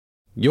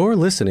You're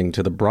listening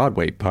to the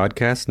Broadway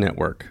Podcast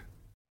Network.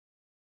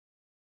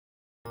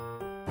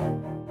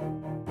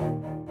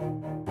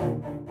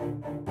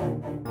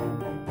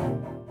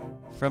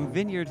 From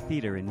Vineyard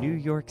Theater in New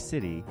York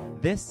City,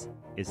 this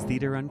is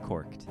Theater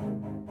Uncorked,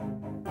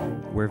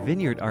 where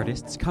Vineyard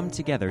artists come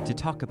together to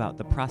talk about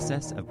the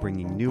process of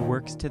bringing new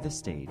works to the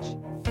stage.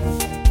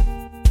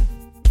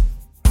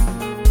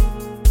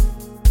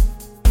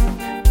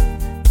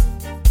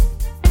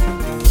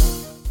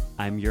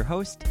 I'm your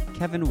host,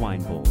 Kevin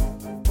Winebold.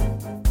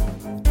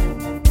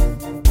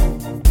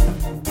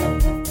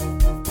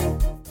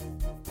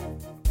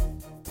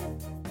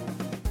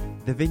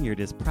 The Vineyard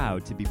is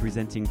proud to be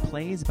presenting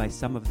plays by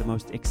some of the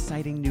most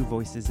exciting new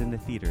voices in the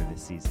theater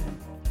this season,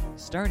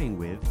 starting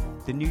with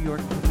the New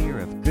York premiere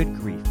of Good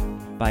Grief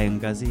by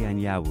Ngozi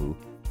Anyanwu,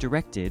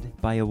 directed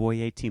by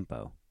Awoye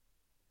Timpo.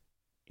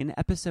 In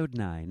Episode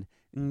 9,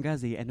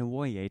 Ngozi and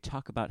Awoye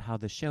talk about how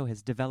the show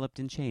has developed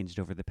and changed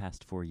over the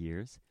past 4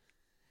 years,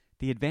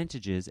 the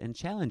advantages and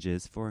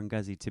challenges for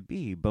Ngozi to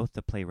be both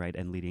the playwright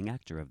and leading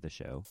actor of the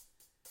show,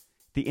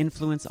 the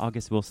influence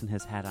August Wilson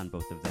has had on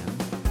both of them,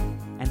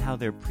 and how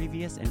their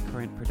previous and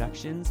current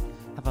productions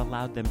have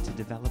allowed them to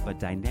develop a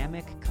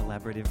dynamic,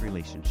 collaborative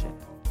relationship.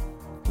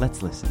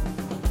 Let's listen.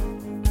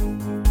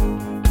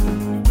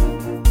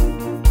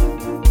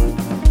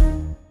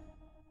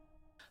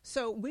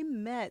 So we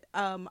met,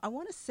 I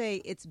want to say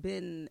it's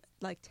been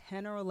like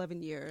 10 or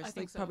 11 years. I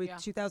think so, probably yeah.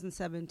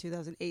 2007,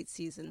 2008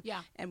 season.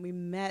 Yeah. And we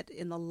met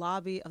in the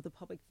lobby of the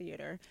Public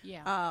Theater.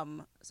 Yeah.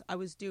 So I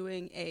was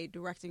doing a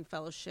directing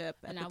fellowship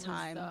at the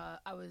time.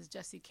 I was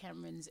Jesse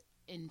Cameron's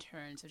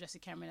intern. So Jesse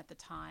Cameron at the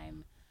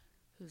time,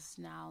 who's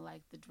now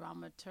like the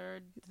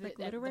dramaturg Like at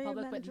the literary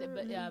public, manager?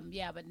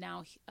 but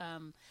now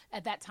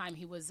at that time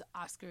he was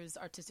Oscar's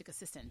artistic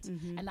assistant,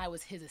 and I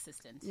was his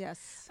assistant.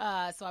 Yes.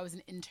 So I was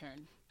an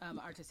intern,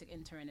 artistic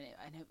intern,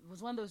 and it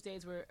was one of those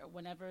days where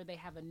whenever they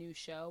have a new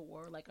show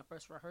or like a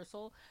first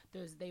rehearsal,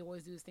 they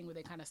always do this thing where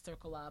they kind of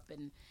circle up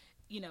and,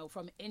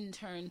 from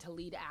intern to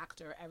lead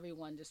actor,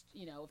 everyone just,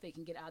 if they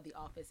can get out of the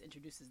office,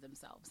 introduces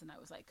themselves. And I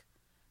was like,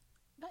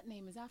 that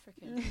name is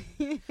African.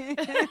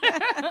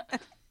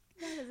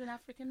 That is an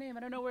African name. I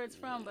don't know where it's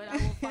from, but I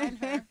will find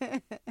her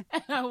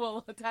and I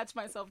will attach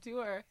myself to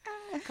her.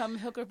 Come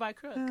hook her by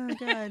crook. Oh,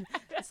 God.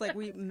 It's like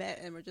we met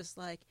and we're just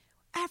like,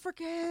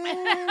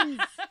 Africans!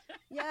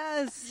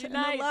 Yes! In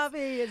the lobby,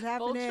 it's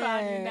happening.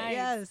 Voltron, unite.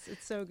 Yes,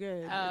 it's so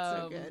good. It's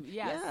so good.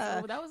 Yeah.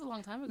 So that was a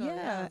long time ago.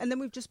 Yeah, and then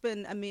we've just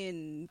been,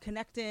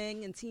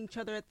 connecting and seeing each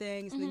other at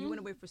things. And then you went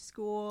away for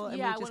school, and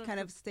we just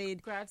kind of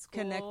stayed grad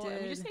school, connected.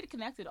 And we just stayed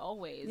connected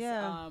always.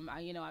 Yeah.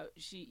 I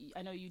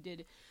know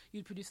you'd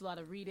produce a lot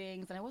of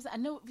readings, and I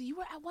know you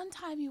were at one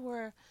time.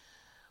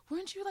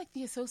 Weren't you like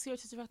the associate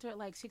artistic director at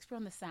like Shakespeare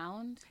on the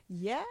Sound?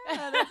 Yeah,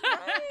 that's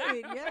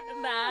right.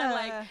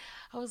 Yeah.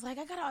 I was like,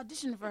 I got to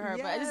audition for her,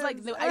 Yes.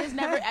 but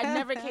I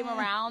never came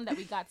around that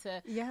we got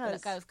to.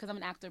 Yes. Because I'm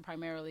an actor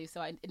primarily,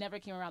 so it never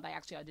came around that I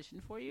actually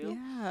auditioned for you.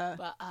 Yeah.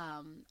 But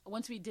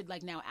once we did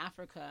like Now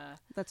Africa,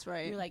 That's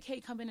right. you were like, hey,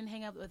 come in and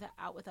hang out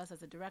with us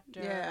as a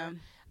director. Yeah.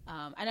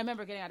 And I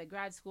remember getting out of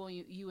grad school,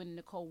 you and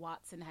Nicole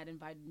Watson had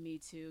invited me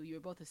to. You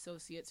were both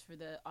associates for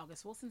the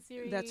August Wilson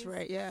series. That's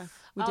right. Yeah,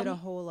 we did a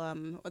whole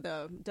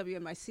the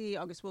WMIC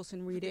August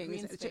Wilson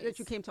readings that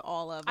you came to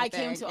all of. I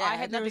came to. Yeah, I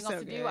had they were nothing else so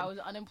to good. do. I was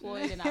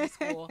unemployed and out of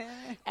school,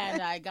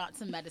 and I got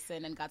some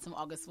medicine and got some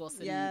August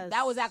Wilson. Yes.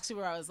 That was actually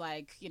where I was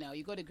like,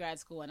 you go to grad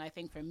school, and I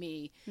think for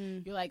me,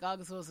 you're like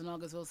August Wilson.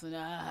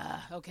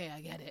 Okay, I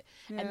get it.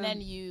 Yeah. And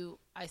then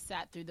I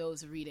sat through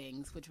those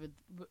readings,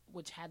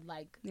 which had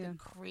like the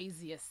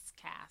craziest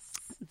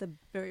casts. The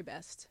very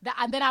best.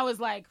 And then I was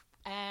like,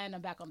 and I'm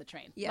back on the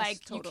train. Yes,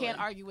 like totally. you can't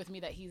argue with me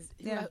that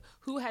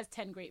who has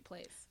 10 great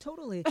plays.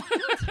 Totally.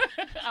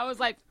 I was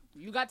like,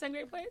 you got 10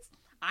 great plays?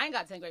 I ain't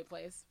got 10 great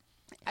plays.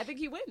 I think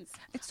he wins.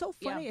 It's so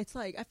funny. Yeah. It's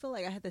like I feel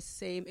like I had the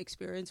same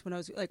experience when I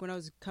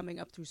was coming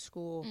up through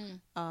school.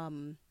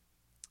 I'm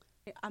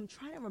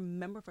trying to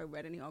remember if I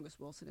read any August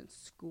Wilson in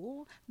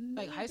school.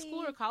 Like high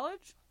school Maybe. or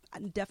college?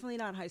 Definitely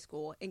not high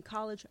school. In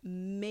college,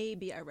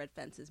 maybe I read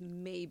Fences,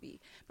 maybe.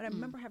 But I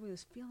remember having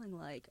this feeling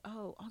like,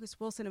 oh, August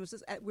Wilson. It was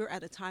just we're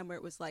at a time where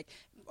it was like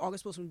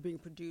August Wilson was being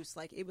produced.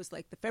 Like it was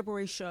like the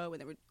February show,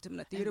 and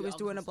the theater was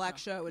doing a black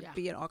show. It'd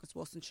be an August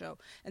Wilson show.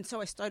 And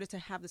so I started to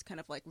have this kind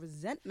of like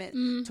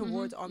resentment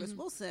towards August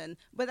Wilson,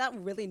 without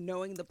really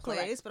knowing the plays.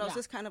 Correct. But I was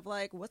just kind of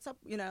like, what's up?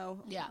 Yeah,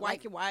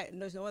 why?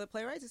 And there's no other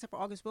playwrights except for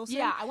August Wilson.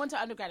 Yeah, I went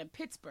to undergrad in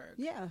Pittsburgh.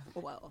 Yeah.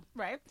 Well.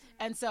 Right?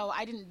 And so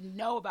I didn't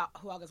know about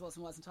who August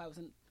Wilson was until I was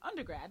in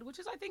undergrad, which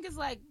I think is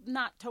like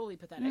not totally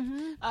pathetic.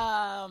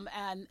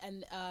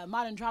 And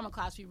modern drama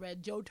class, we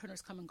read Joe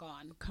Turner's Come and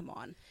Gone. Come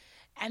on.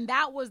 And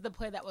that was the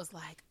play that was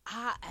like,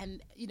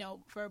 and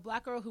for a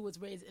black girl who was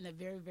raised in a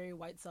very, very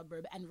white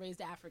suburb and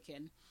raised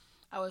African,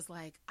 I was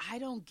like, I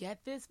don't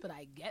get this, but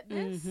I get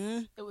this.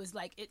 Mm-hmm. It was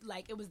like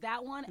it was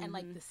that one, and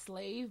like The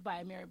Slave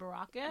by Mary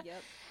Baraka.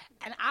 Yep.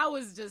 And I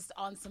was just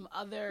on some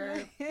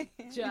other,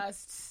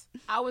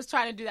 I was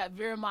trying to do that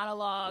Vera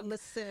monologue.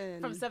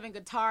 Listen. From 7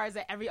 Guitars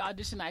at every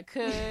audition I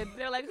could.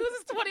 They're like, who's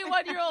this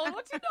 21-year-old?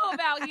 What you know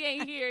about? He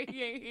ain't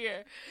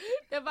here.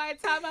 And by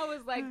the time I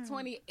was like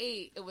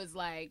 28, it was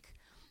like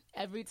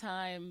every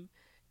time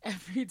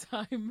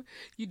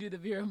you do the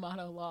Vera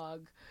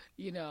monologue,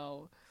 you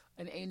know,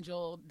 an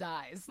angel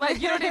dies.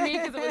 Like, you know what I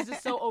mean? Because it was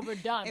just so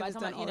overdone. It was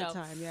done all the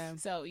time, yeah.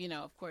 So, you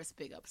know, of course,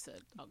 big ups to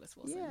August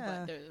Wilson.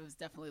 Yeah. But it was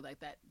definitely like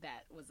that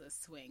was a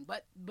swing.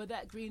 But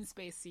that Green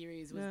Space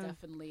series was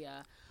definitely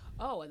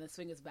and the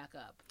swing is back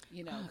up,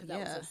 you know, because that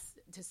was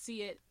to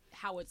see it,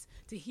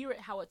 to hear it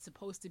how it's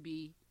supposed to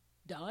be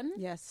done.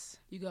 Yes.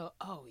 You go,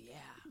 oh, yeah.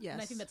 Yes.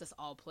 And I think that's just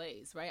all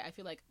plays, right? I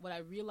feel like what I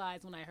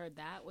realized when I heard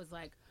that was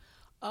like,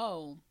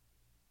 oh,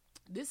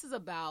 this is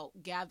about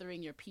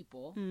gathering your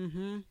people.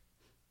 Mm-hmm.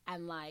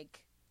 And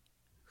like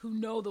who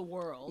know the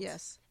world,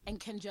 yes, and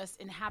can just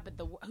inhabit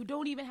the world, who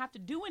don't even have to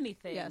do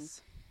anything,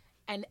 yes,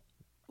 and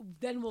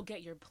then we'll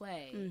get your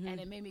play. Mm-hmm.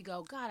 And it made me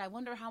go, God, I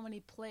wonder how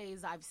many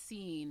plays I've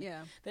seen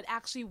that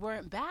actually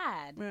weren't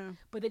bad,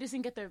 but they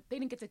didn't get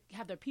to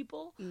have their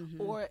people,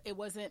 or it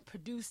wasn't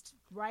produced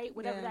right,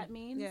 whatever that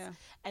means. Yeah.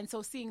 And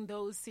so seeing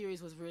those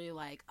series was really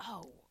like,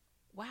 oh,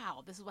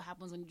 wow, this is what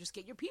happens when you just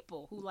get your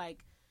people who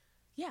like,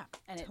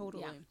 and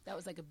totally. That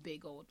was like a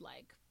big old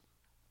like.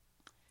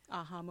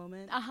 Aha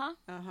moment. That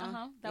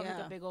was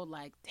a big old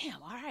like,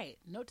 damn, all right,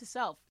 note to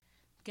self.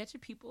 Get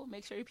your people,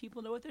 make sure your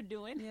people know what they're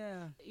doing.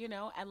 Yeah. You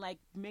know, and like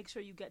make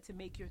sure you get to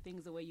make your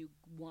things the way you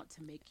want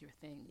to make your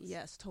things.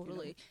 Yes,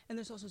 totally. You know? And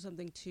there's also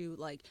something too,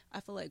 like, I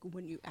feel like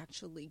when you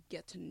actually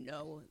get to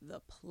know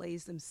the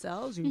plays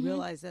themselves, you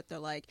realize that they're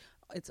like,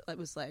 it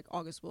was like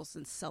August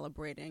Wilson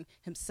celebrating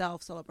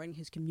himself, celebrating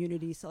his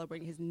community,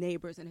 celebrating his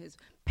neighbors and his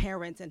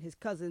parents and his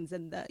cousins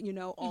and the, you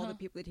know, all the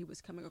people that he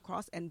was coming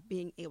across, and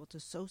being able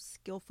to so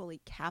skillfully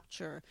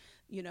capture,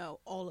 you know,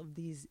 all of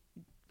these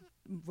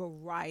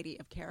variety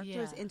of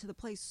characters into the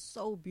play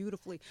so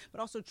beautifully, but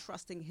also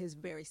trusting his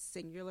very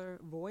singular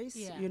voice,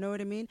 you know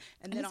what I mean?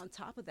 And then on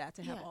top of that,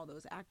 to have all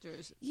those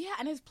actors. Yeah,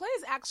 and his play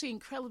is actually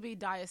incredibly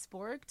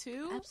diasporic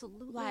too.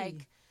 Absolutely.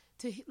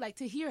 Like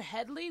to hear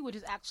Headley, which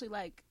is actually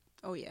like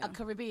a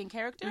Caribbean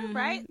character,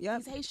 right? Yep.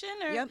 He's Haitian,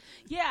 or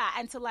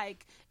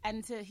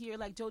and to hear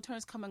like Joe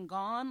Turner's Come and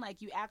Gone,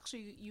 like you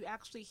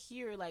actually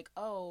hear like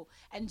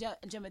and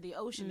Gem of the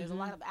Ocean. There's a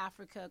lot of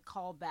Africa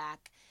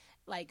callback.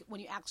 Like when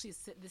you actually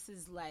sit, this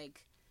is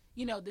like,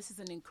 you know, this is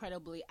an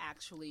incredibly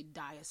actually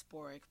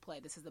diasporic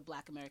play. This is the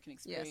Black American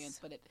experience,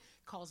 but it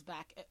calls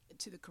back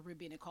to the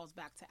Caribbean. It calls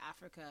back to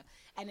Africa,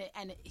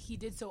 and he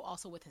did so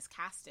also with his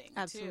casting.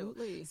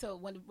 Absolutely. Too. So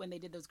when they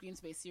did those Green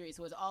Space series,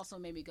 it was also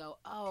made me go,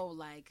 oh,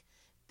 like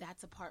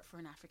that's a part for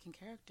an African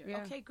character.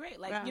 Yeah. Okay, great.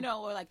 Like you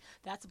know, or like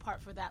that's a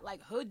part for that like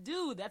hood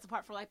dude. That's a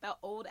part for like that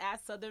old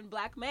ass Southern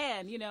black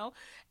man. You know,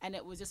 and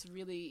it was just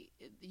really,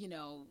 you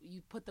know,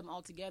 you put them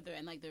all together,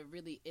 and like there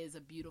really is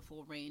a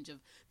beautiful range of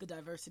the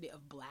diversity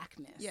of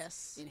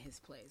blackness in his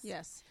plays.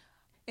 Yes.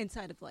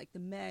 Inside of like the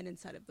men,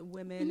 inside of the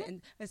women,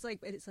 and it's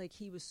like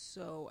he was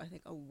so, I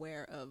think,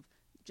 aware of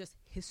just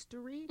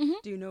history.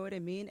 Do you know what I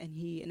mean? And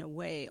he, in a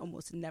way,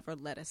 almost never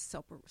let us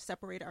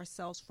separate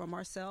ourselves from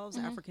ourselves,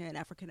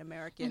 African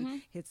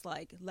American. It's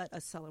like, let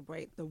us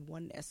celebrate the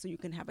oneness, so you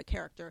can have a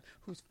character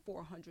who's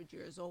 400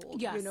 years old.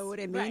 Yes. You know what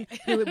I mean?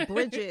 Right. Who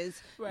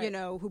bridges, you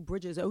know, who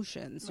bridges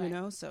oceans. You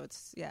know, so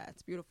it's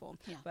beautiful.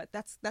 Yeah. But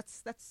that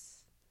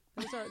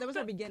was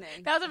our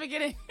beginning. That was our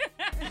beginning.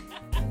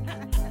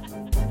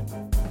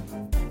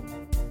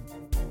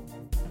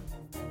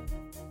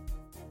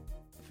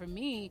 For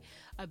me,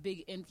 a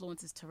big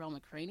influence is Terrell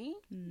McCraney,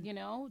 you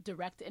know,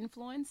 direct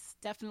influence.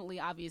 Definitely,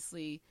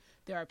 obviously,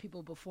 there are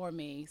people before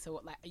me, so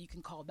like you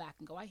can call back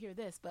and go, I hear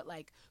this. But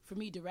like for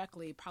me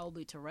directly,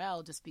 probably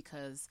Terrell, just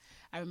because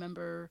I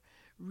remember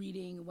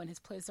reading when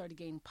his plays started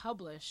getting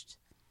published,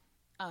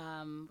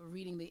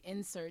 reading the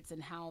inserts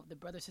and how the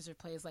brother-sister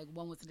plays, like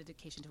one was a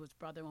dedication to his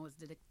brother, one was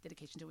a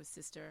dedication to his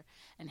sister,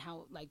 and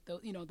how like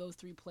those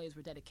three plays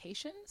were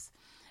dedications.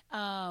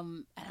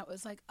 And I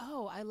was like,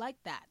 oh, I like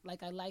that.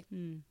 Like I like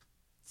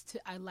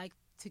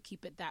to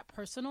keep it that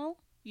personal,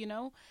 you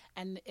know.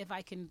 And if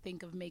I can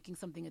think of making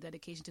something a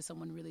dedication to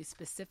someone really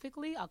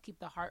specifically, I'll keep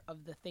the heart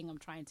of the thing I'm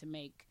trying to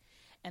make,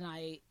 and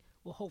I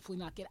will hopefully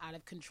not get out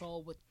of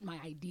control with my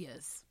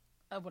ideas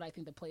of what I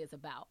think the play is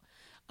about.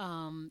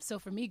 So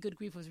for me, Good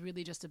Grief was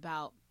really just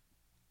about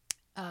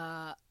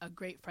a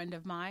great friend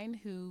of mine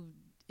who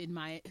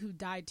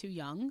died too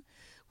young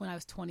when I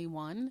was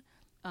 21.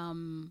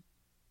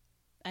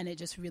 And it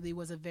just really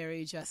was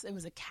it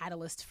was a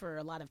catalyst for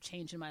a lot of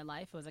change in my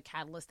life. It was a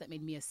catalyst that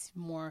made me a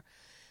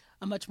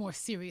much more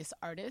serious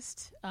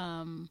artist.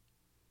 And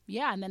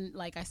then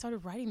like I started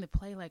writing the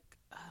play like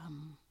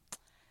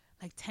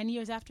 10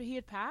 years after he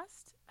had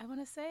passed, I want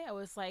to say. I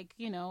was like,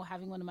 you know,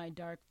 having one of my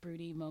dark,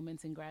 broody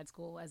moments in grad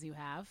school, as you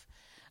have.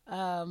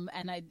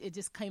 And it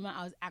just came out,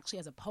 I was actually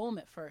as a poem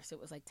at first.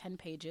 It was like 10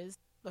 pages.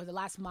 or the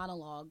last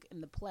monologue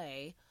in the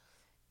play,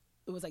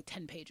 it was like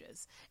 10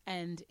 pages,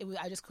 and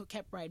I just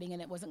kept writing,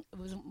 and it wasn't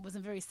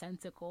very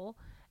sensical.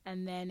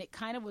 And then it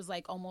kind of was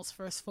like almost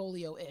first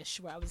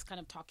folio-ish, where I was kind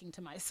of talking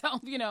to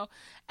myself,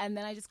 and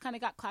then I just kind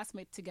of got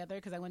classmates together,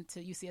 because I went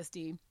to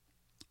UCSD,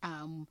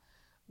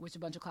 with a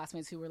bunch of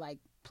classmates who were like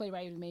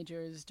playwriting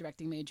majors,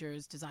 directing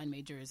majors, design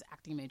majors,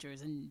 acting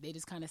majors, and they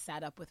just kind of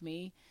sat up with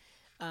me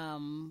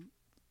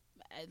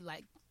at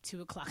like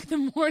 2:00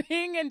 in the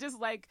morning and just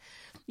like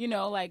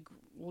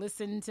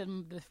listen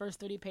to the first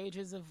 30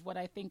 pages of what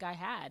I think I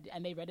had,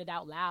 and they read it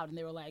out loud, and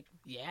they were like,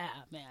 yeah,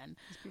 man,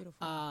 it's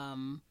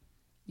beautiful.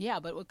 Yeah,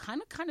 but it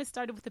kind of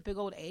started with a big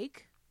old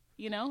ache,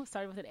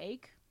 started with an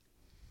ache,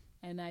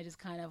 and I just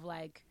kind of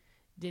like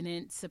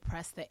didn't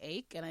suppress the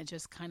ache, and I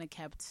just kind of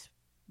kept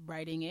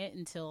writing it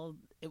until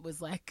it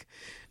was like,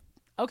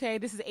 okay,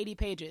 this is 80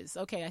 pages.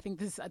 Okay, I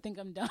think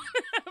I'm done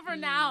for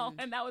now.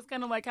 And that was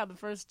kind of like how the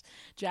first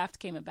draft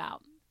came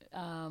about.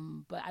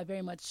 But I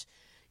very much,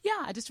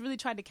 I just really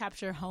tried to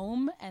capture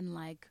home and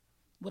like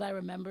what I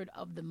remembered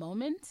of the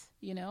moment,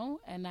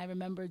 and I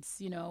remembered,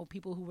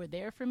 people who were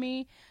there for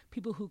me,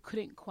 people who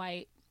couldn't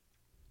quite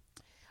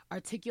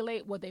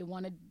articulate what they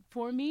wanted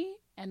for me,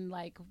 and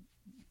like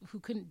who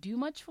couldn't do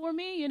much for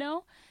me, and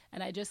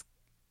I just,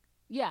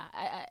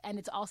 and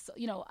it's also,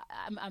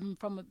 I'm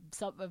from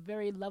a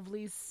very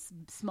lovely,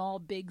 small,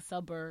 big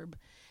suburb,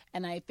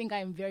 and I think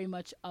I'm very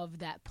much of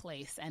that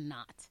place and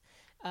not.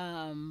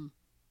 And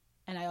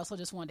I also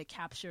just wanted to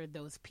capture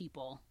those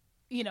people,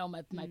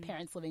 my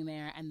parents living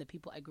there and the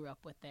people I grew up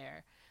with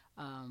there.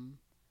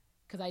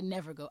 Because I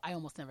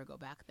almost never go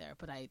back there,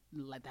 but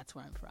that's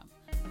where I'm from.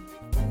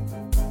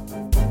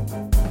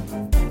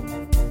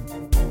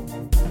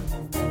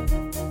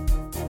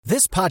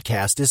 This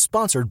podcast is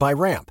sponsored by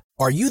Ramp.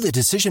 Are you the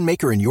decision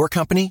maker in your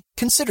company?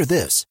 Consider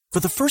this. For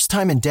the first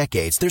time in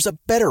decades, there's a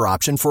better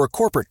option for a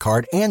corporate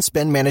card and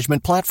spend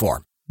management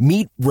platform.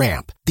 Meet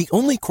Ramp, the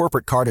only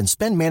corporate card and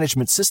spend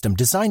management system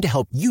designed to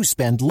help you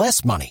spend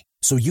less money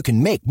so you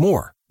can make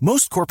more.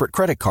 Most corporate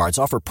credit cards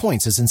offer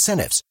points as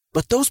incentives,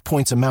 but those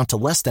points amount to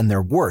less than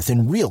their worth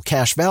in real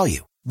cash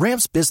value.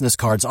 Ramp's business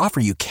cards offer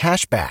you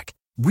cash back,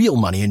 real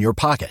money in your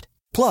pocket.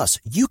 Plus,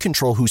 you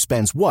control who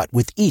spends what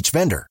with each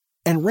vendor.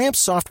 And Ramp's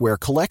software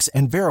collects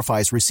and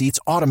verifies receipts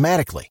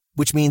automatically,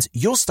 which means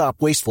you'll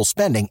stop wasteful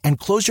spending and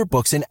close your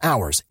books in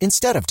hours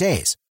instead of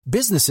days.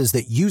 Businesses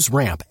that use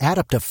Ramp add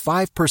up to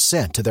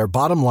 5% to their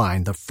bottom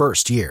line the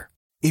first year.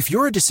 If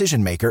you're a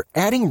decision maker,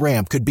 adding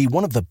Ramp could be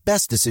one of the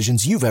best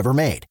decisions you've ever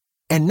made.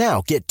 And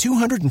now get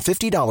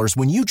 $250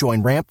 when you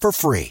join Ramp for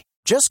free.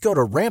 Just go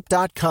to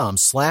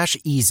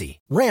ramp.com/easy.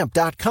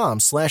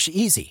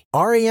 Ramp.com/easy.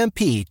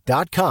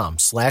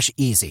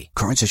 RAMP.com/easy.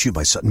 Cards issued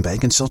by Sutton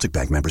Bank and Celtic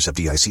Bank, members of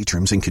FDIC.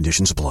 Terms and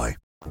conditions apply.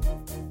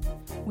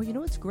 Well,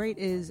 what's great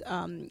is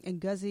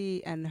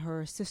Ngozi and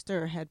her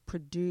sister had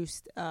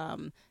produced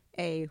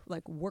a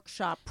like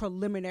workshop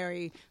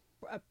preliminary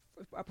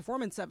a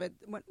performance of it.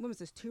 When was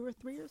this? 2 or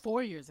 3 years?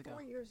 4 years ago.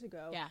 4 years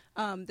ago. Yeah.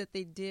 That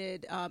they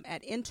did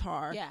at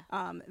Intar. Yeah.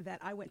 That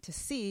I went to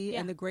see, Yeah.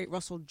 and the great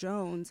Russell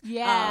Jones.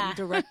 Yeah.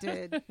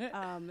 Directed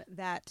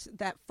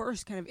that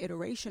first kind of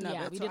iteration of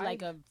it. We did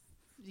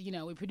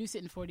we produced it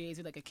in 4 days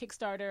with like a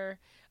Kickstarter,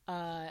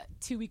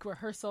 2-week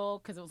rehearsal,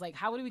 because it was like,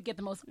 how do we get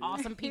the most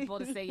awesome people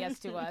to say yes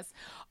to us?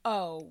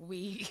 Oh,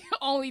 we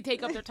only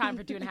take up their time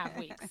for 2.5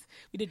 weeks.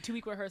 We did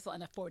 2-week rehearsal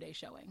and a 4-day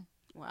showing.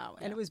 Wow.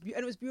 And it was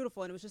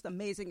beautiful, and it was just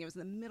amazing. It was in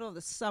the middle of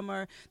the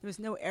summer. There was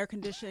no air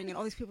conditioning, and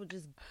all these people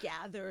just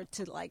gathered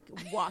to like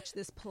watch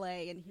this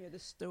play and hear the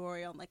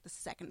story on like the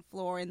second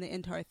floor in the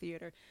Intar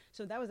Theater.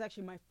 So that was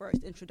actually my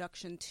first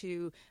introduction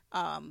to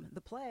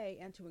the play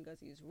and to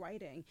Ngozi's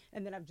writing.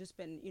 And then I've just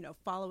been,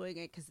 following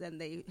it, because then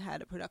they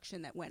had a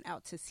production that went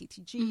out to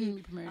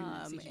CTG,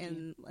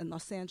 in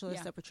Los Angeles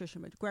that Patricia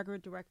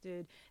McGregor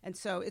directed. And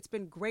so it's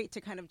been great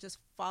to kind of just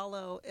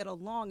follow it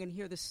along and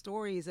hear the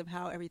stories of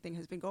how everything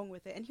has been going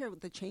with it, and hear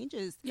the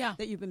changes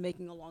that you've been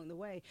making along the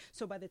way.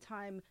 So by the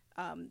time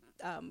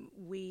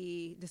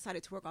we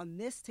decided to work on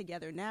this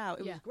together now,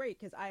 it was great,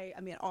 because I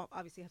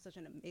obviously have such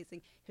an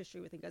amazing history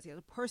with Ngozi as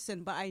a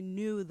person, but I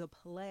knew the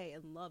play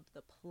and loved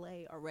the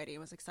play already, and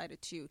was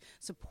excited to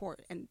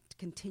support and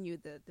continue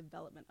the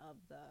development of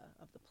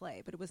the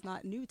play. But it was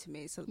not new to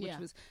me, so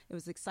it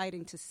was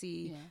exciting to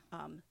see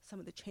some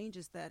of the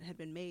changes that had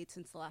been made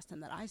since the last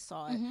time that I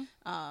saw it,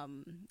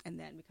 and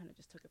then we kind of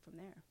just took it from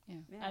there.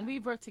 And we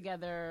worked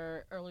together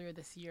earlier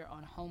this year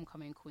on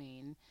Homecoming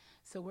Queen,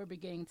 so we're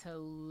beginning to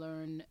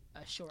learn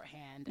a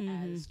shorthand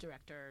as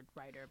director,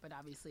 writer, but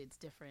obviously it's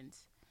different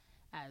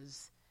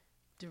as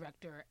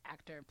director,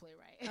 actor,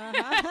 playwright.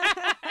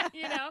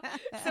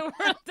 So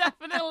we're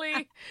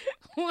definitely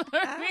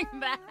learning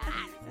that.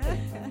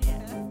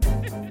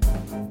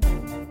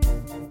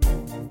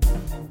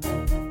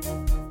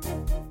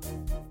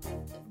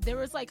 There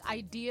was like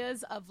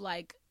ideas of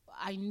like,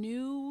 I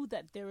knew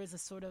that there was a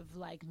sort of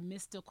like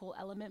mystical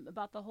element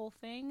about the whole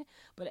thing,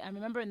 but I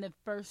remember in the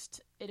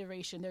first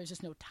iteration there was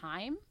just no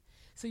time,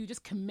 so you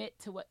just commit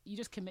to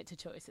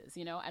choices,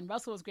 And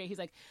Russell was great. He's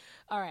like,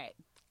 all right,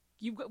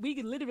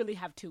 we literally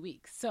have 2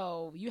 weeks.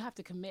 So you have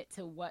to commit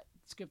to what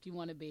script you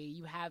want to be.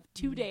 You have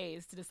 2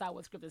 days to decide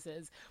what script this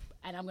is,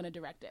 and I'm going to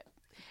direct it.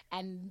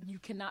 And you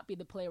cannot be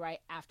the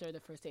playwright after the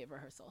first day of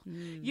rehearsal,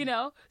 you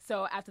know?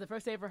 So after the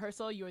first day of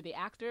rehearsal, you're the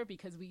actor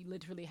because we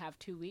literally have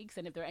 2 weeks.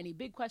 And if there are any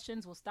big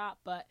questions, we'll stop.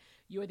 But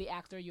you're the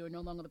actor. You're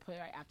no longer the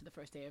playwright after the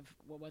first day of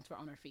once we're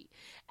on our feet.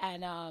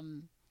 And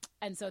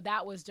so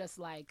that was just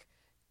like,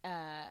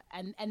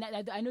 and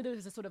I know there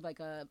was a sort of like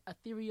a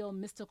ethereal,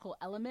 mystical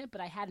element, but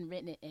I hadn't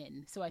written it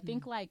in. So I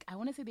think like, I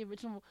want to say the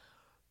original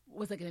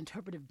was like an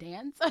interpretive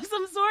dance of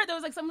some sort. There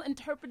was like some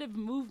interpretive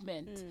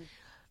movement.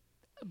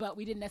 But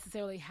we didn't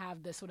necessarily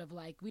have the sort of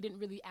like, we didn't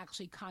really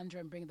actually conjure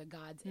and bring the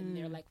gods in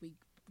there like we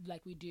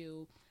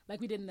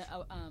did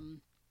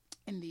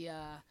in the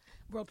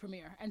world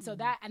premiere. And so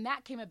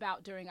that came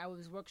about during, I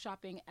was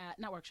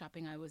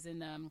I was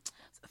in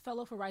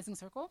fellow for Rising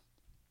Circle.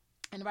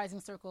 And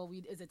Rising Circle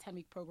is a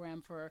 10-week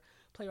program for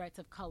playwrights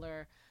of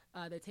color.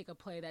 They take a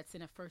play that's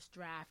in a first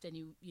draft, and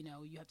you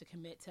have to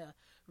commit to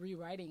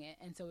rewriting it.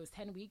 And so it was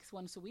 10 weeks,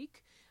 once a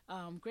week.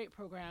 Great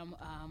program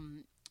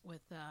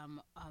with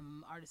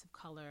artists of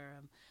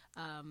color.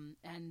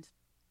 And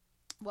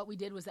what we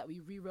did was that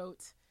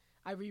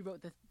I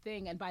rewrote the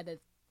thing, and by the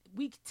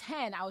week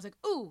 10, I was like,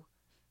 ooh,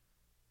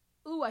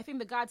 I think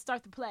the gods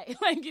start the play.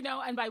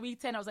 And by week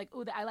 10, I was like,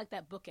 ooh, I like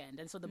that bookend.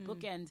 And so the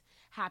bookend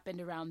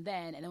happened around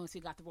then. And then once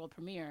we got the world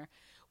premiere,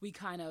 we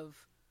kind of,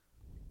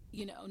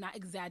 not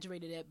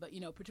exaggerated it, but,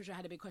 Patricia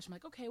had a big question,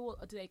 like, okay, well,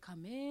 do they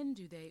come in?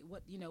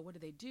 What do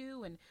they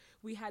do? And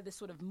we had this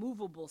sort of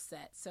movable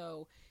set.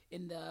 So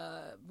in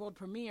the world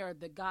premiere,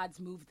 the gods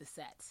moved the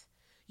set,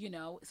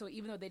 so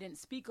even though they didn't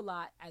speak a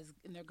lot as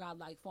in their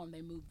godlike form,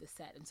 they moved the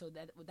set. And so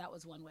that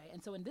was one way.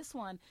 And so in this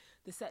one,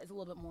 the set is a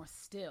little bit more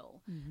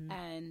still.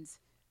 And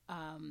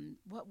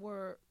what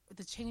were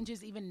the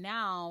changes even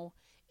now?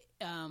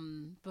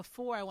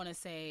 Before, I want to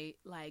say,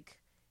 like,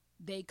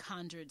 they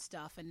conjured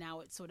stuff, and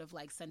now it's sort of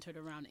like centered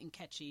around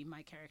Nkechi,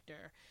 my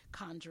character,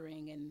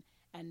 conjuring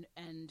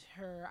and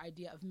her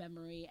idea of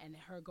memory and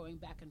her going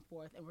back and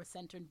forth, and we're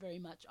centered very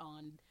much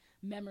on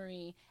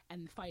memory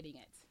and fighting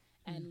it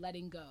and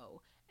letting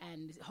go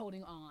and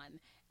holding on,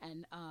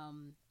 and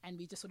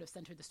we just sort of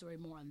centered the story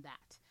more on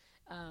that,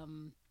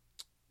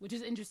 which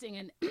is interesting.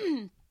 And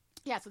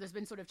yeah, so there's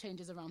been sort of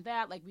changes around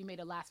that. Like, we made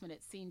a last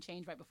minute scene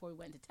change right before we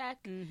went to tech,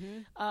 where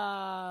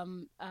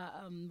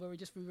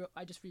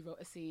I just rewrote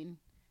a scene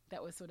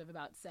that was sort of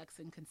about sex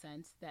and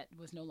consent that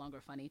was no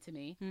longer funny to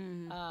me.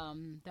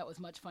 That was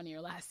much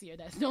funnier last year.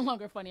 That's no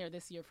longer funnier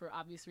this year for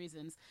obvious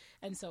reasons.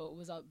 And so it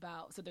was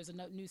about, so there's a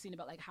new scene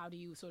about, like, how do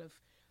you sort of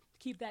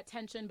keep that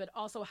tension, but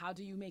also how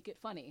do you make it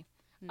funny?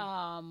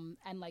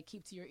 And like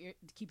keep your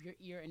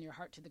ear and your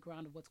heart to the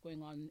ground of what's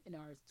going on in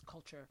our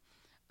culture.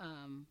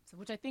 So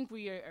which I think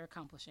we are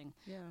accomplishing.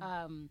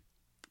 Yeah.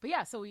 But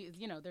yeah, so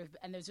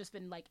there's just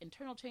been like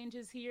internal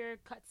changes here,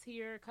 cuts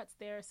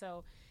there.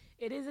 So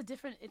it's a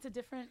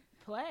different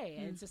play.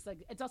 And it's just like,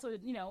 it's also,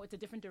 it's a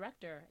different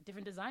director,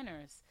 different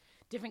designers,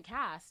 different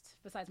cast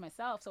besides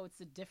myself. So it's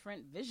a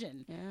different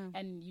vision. Yeah.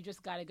 And you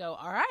just got to go,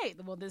 all right,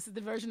 well, this is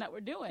the version that we're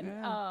doing.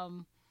 Yeah.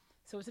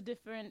 So it's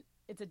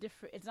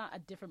not a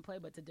different play,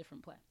 but it's a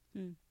different play,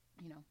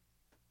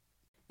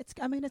 It's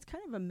kind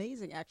of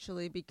amazing,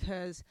 actually,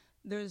 because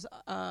there's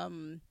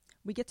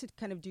we get to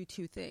kind of do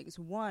two things.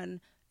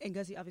 One,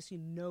 Ngozi obviously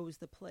knows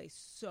the play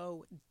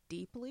so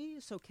deeply,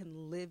 so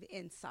can live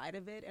inside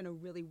of it in a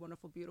really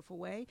wonderful, beautiful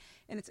way.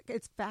 And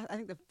I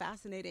think the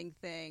fascinating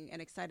thing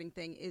and exciting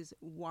thing is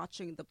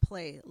watching the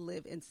play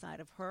live inside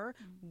of her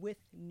with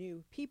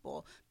new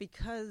people,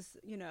 because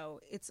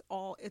it's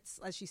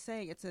as she's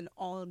saying, it's an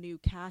all new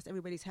cast.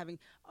 Everybody's having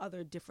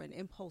other different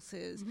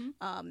impulses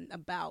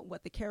about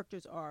what the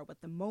characters are,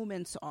 what the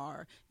moments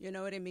are. You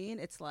know what I mean?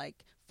 It's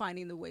like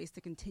finding the ways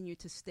to continue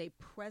to stay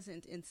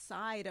present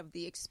inside of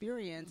the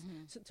experience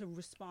to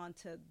respond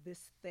to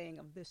this thing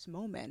of this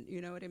moment.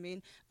 You know what I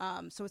mean?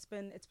 So it's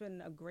been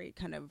a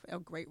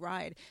great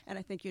ride. And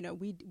I think,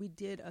 we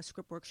did a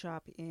script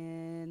workshop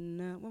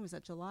in, when was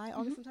that, July,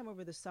 August, sometime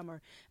over the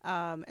summer.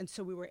 And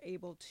so we were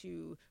able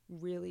to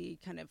really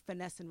kind of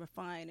finesse and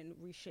refine and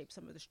reshape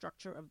some of the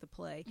structure of the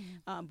play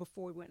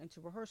before we went into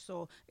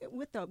rehearsal,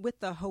 with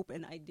the hope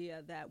and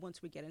idea that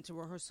once we get into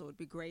rehearsal, it'd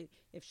be great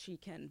if she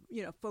can,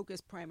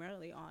 focus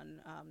primarily on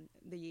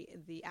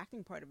the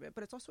acting part of it.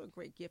 But it's also a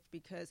great gift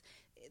because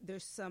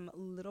there's some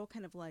little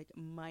kind of like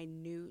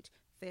minute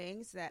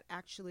things that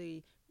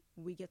actually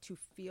we get to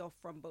feel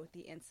from both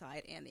the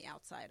inside and the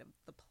outside of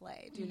the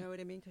play. Do you know what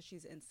I mean? Because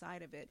she's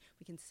inside of it.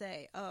 We can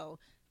say, oh,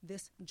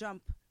 this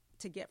jump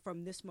to get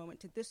from this moment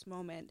to this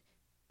moment,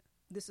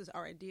 this is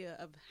our idea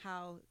of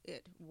how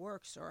it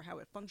works or how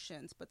it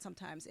functions, but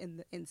sometimes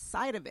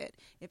inside of it,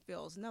 it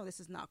feels, no, this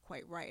is not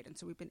quite right. And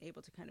so we've been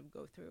able to kind of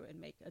go through and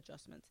make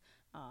adjustments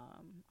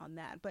on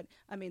that. But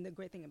I mean, the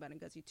great thing about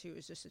Ngozi too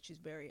is just that she's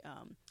very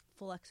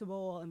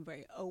flexible and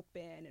very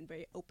open and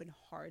very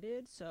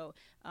open-hearted. So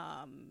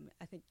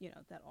I think,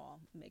 that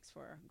all makes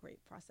for a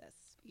great process.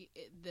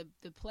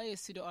 The play is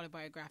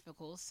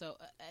pseudo-autobiographical, so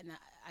and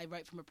I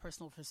write from a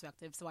personal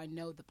perspective, so I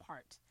know the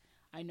part.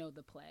 I know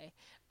the play.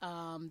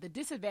 The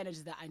disadvantage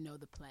is that I know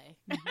the play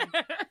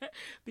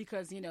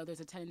because, there's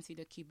a tendency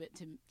to keep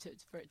it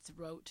for its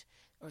rote,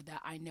 or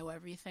that I know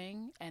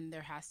everything, and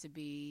there has to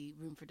be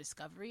room for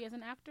discovery as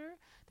an actor.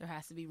 There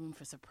has to be room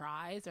for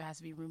surprise. There has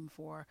to be room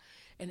for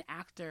an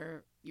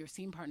actor, your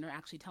scene partner,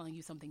 actually telling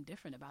you something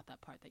different about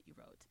that part that you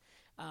wrote.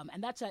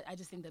 And that's, I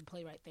just think the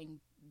playwright thing,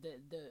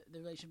 the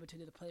relationship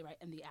between the playwright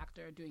and the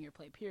actor doing your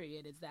play,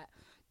 period, is that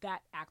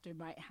actor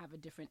might have a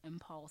different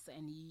impulse,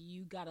 and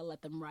you got to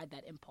let them ride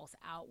that impulse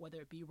out,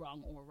 whether it be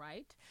wrong or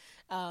right.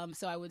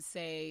 So I would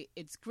say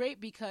it's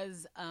great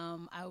because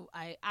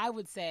I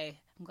would say,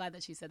 I'm glad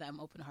that she said that I'm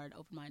open-hearted,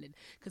 open-minded,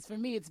 because for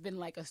me it's been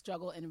like a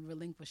struggle in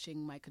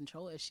relinquishing my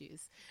control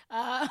issues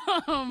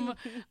and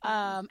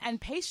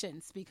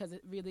patience, because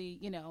it really,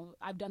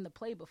 I've done the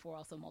play before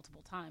also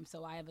multiple times,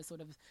 so I have a sort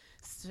of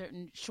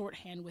certain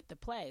shorthand with the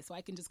play, so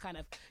I can just kind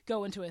of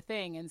go into a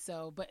thing, and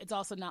so, but it's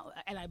also not,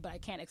 but I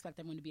can't expect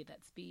everyone to be at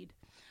that speed.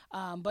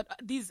 But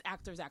these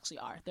actors actually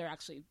are. They're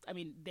actually,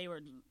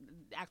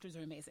 actors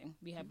are amazing.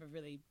 We have a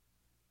really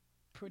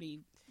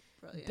pretty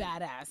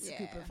badass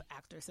group of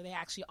actors, so they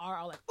actually are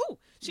all like, "Ooh,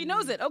 she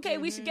knows it. Okay,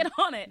 we should get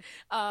on it."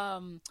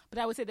 But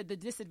I would say that the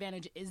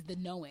disadvantage is the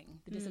knowing.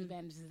 The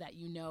disadvantage is that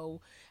you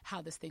know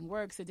how this thing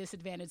works. The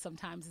disadvantage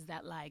sometimes is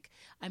that, like,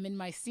 I'm in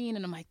my scene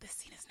and I'm like, this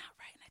scene is not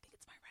right, and I think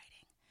it's my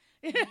writing.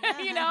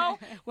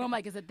 Where I'm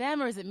like, is it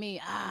them or is it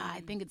me?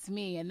 I think it's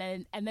me. And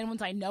then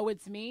once I know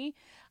it's me,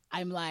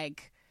 I'm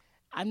like,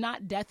 I'm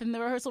not death in the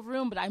rehearsal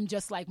room, but I'm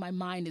just like, my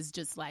mind is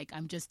just like,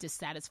 I'm just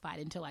dissatisfied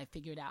until I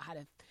figured out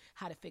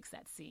how to fix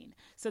that scene.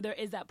 So there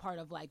is that part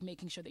of like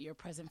making sure that you're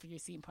present for your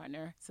scene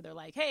partner. So they're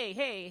like,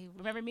 hey,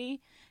 remember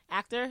me?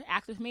 Actor,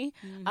 act with me.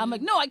 I'm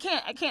like, no, I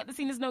can't. The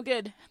scene is no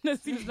good. The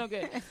scene is no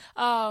good.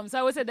 So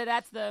I would say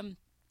that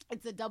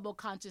it's a double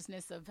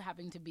consciousness of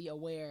having to be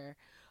aware,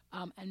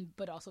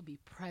 but also be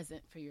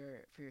present for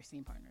your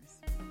scene partners.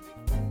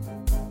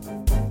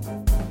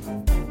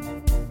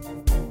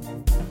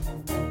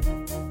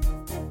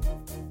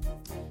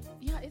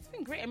 Yeah, it's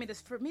been great. I mean,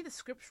 for me, the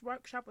script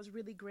workshop was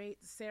really great.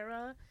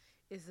 Sarah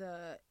is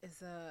a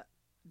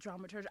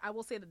dramaturg. I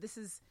will say that this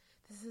is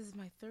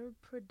my third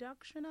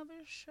production of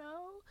a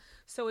show,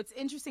 so it's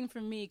interesting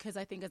for me because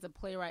I think as a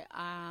playwright,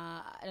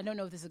 I don't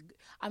know if this is.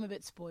 I'm a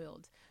bit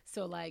spoiled.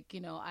 So like,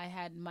 I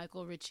had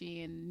Michael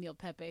Ritchie and Neil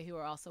Pepe, who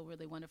are also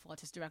really wonderful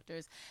artistic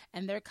directors,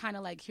 and they're kind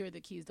of like, here are the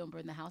keys, don't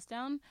burn the house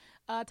down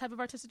type of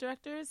artistic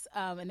directors,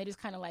 and they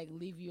just kind of like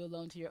leave you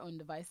alone to your own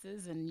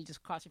devices, and you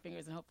just cross your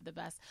fingers and hope for the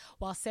best.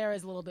 While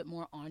Sarah's a little bit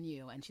more on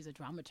you, and she's a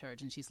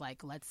dramaturg, and she's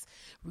like, let's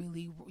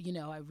really,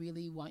 I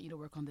really want you to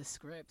work on this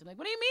script. I'm like,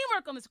 what do you mean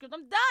work on the script?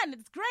 I'm done.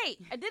 It's great.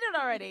 I did it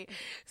already.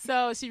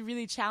 So she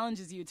really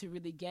challenges you to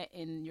really get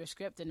in your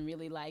script and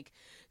really like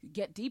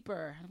get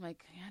deeper. I'm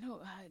like,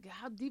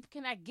 how deep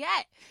can I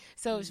get?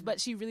 So, but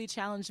she really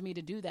challenged me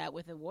to do that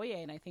with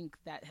Awoye, and I think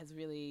that has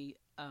really,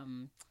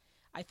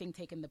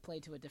 taken the play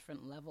to a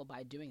different level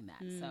by doing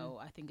that. So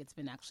I think it's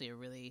been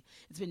actually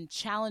it's been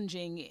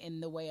challenging in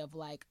the way of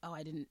like, oh,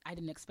 I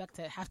didn't expect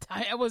to have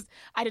time.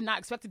 I did not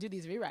expect to do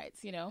these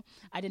rewrites.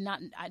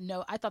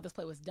 I thought this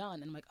play was done,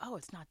 and I'm like, oh,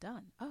 it's not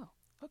done. Oh,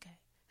 okay.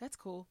 That's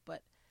cool,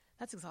 but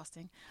that's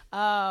exhausting.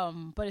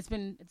 But it's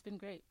been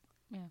great.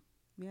 Yeah.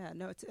 Yeah,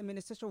 no, it's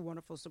such a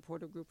wonderful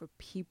supportive group of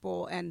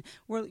people, and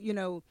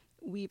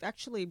we've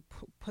actually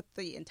put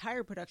the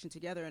entire production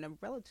together in a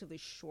relatively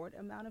short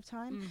amount of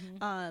time,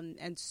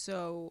 and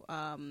so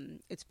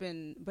it's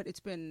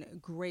been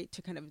great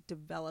to kind of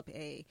develop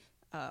a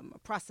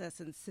process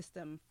and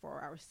system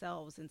for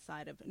ourselves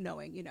inside of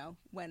knowing,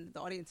 when the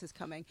audience is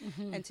coming,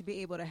 and to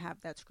be able to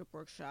have that script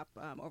workshop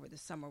over the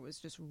summer was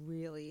just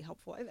really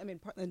helpful. I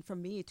mean, and for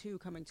me too,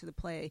 coming to the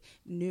play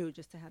new,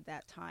 just to have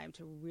that time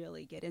to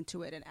really get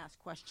into it and ask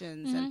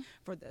questions, and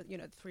for the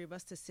three of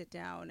us to sit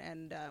down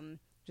and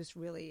just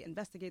really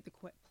investigate the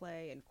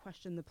play and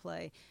question the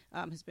play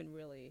has been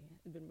really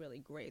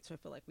great. So I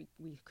feel like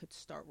we could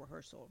start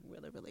rehearsal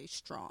really, really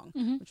strong,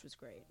 which was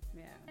great.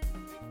 Yeah.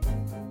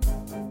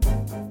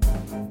 Do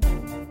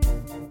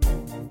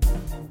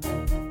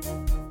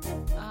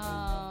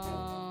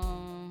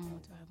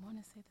I want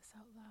to say this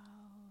out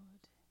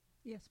loud?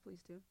 Yes,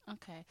 please do.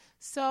 Okay.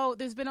 So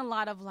there's been a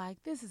lot of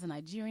like, this is a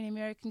Nigerian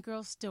American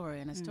girl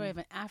story and a story of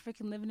an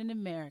African living in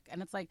America.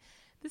 And it's like,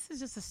 this is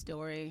just a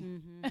story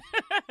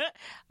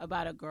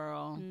about a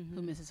girl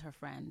who misses her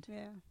friend.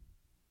 Yeah.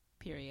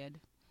 Period.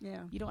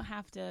 Yeah. You don't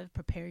have to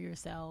prepare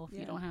yourself. Yeah.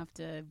 You don't have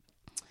to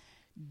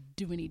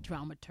do any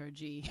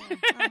dramaturgy.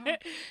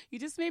 You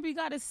just maybe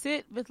got to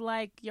sit with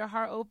like your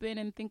heart open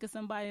and think of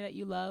somebody that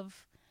you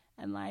love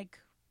and like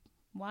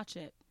watch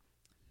it.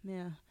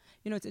 Yeah.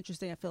 it's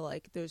interesting. I feel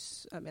like I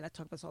talk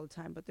about this all the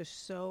time, but there's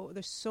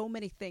so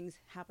many things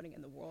happening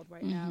in the world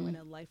right now and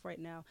in life right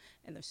now,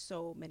 and there's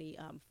so many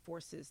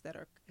forces that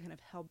are kind of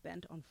hell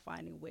bent on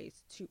finding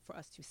ways for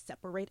us to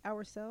separate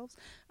ourselves.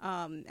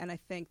 And I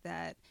think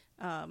that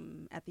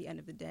at the end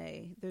of the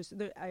day,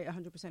 I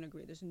 100%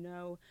 agree.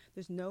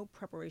 There's no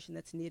preparation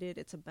that's needed.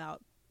 It's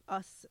about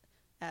us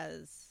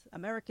as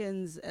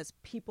Americans, as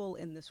people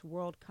in this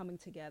world, coming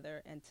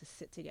together and to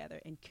sit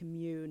together and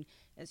commune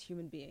as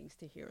human beings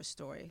to hear a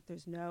story.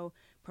 There's no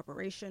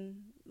preparation,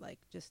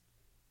 just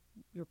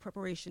your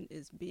preparation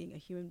is being a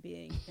human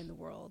being in the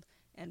world.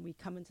 And we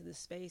come into this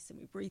space and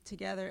we breathe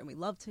together and we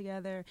love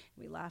together and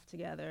we laugh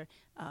together.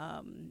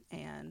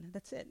 And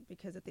that's it,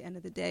 because at the end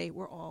of the day,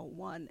 we're all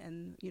one.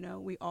 And,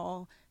 we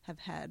all have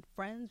had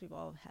friends, we've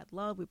all had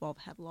love, we've all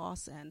had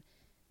loss. And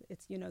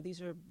it's,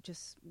 these are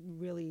just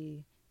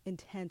really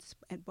intense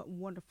but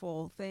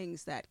wonderful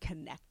things that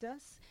connect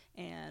us.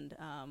 And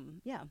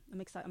I'm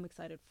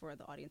excited for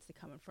the audience to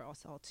come and for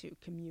us all to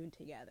commune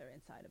together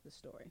inside of the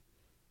story.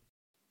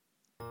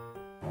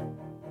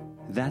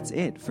 That's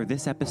it for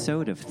this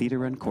episode of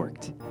Theater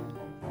Uncorked.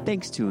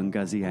 Thanks to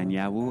Ngozi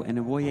Anyanwu and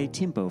Awoye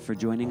Timpo for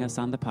joining us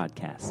on the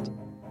podcast.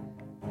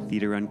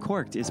 Theater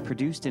Uncorked is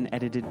produced and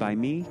edited by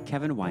me,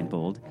 Kevin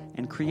Winebold,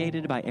 and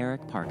created by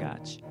Eric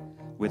Pargach,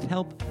 with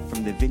help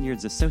from the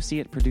Vineyard's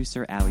associate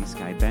producer Ali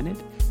Sky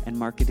Bennett and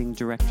marketing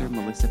director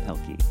Melissa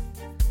Pelkey.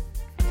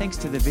 Thanks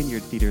to the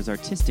Vineyard Theater's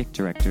artistic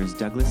directors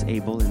Douglas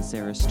Abel and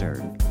Sarah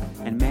Stern,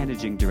 and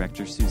managing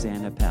director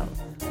Suzanne Appel,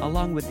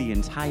 along with the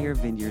entire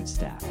Vineyard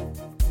staff.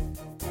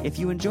 If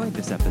you enjoyed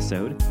this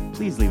episode,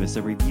 please leave us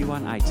a review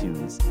on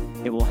iTunes.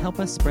 It will help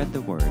us spread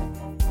the word.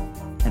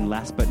 And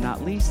last but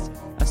not least,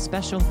 a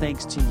special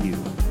thanks to you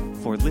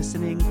for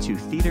listening to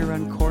Theater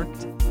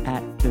Uncorked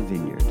at the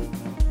Vineyard.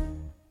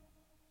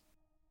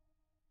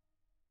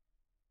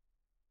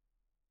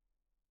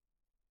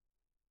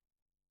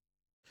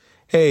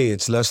 Hey,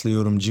 it's Leslie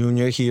Odom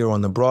Jr. here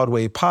on the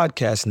Broadway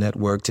Podcast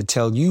Network to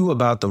tell you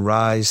about the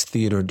Rise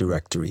Theater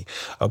Directory,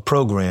 a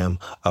program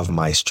of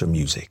Maestro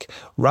Music.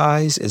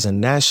 Rise is a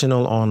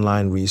national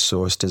online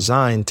resource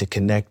designed to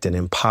connect and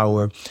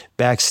empower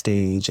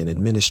backstage and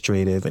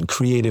administrative and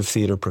creative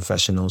theater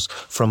professionals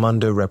from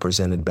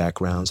underrepresented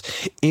backgrounds.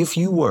 If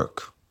you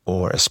work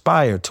or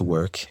aspire to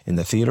work in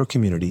the theater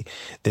community,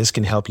 this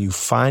can help you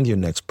find your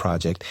next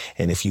project.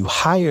 And if you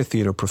hire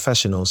theater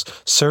professionals,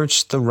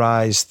 search the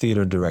Rise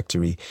Theater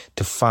Directory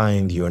to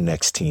find your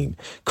next team.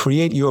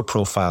 Create your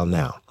profile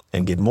now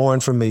and get more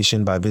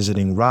information by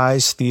visiting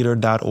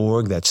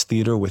risetheater.org. That's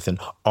theater with an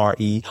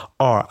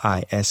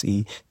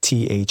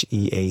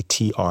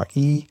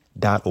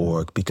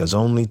RERISETHEATRE.org, because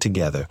only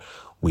together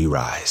we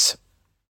rise.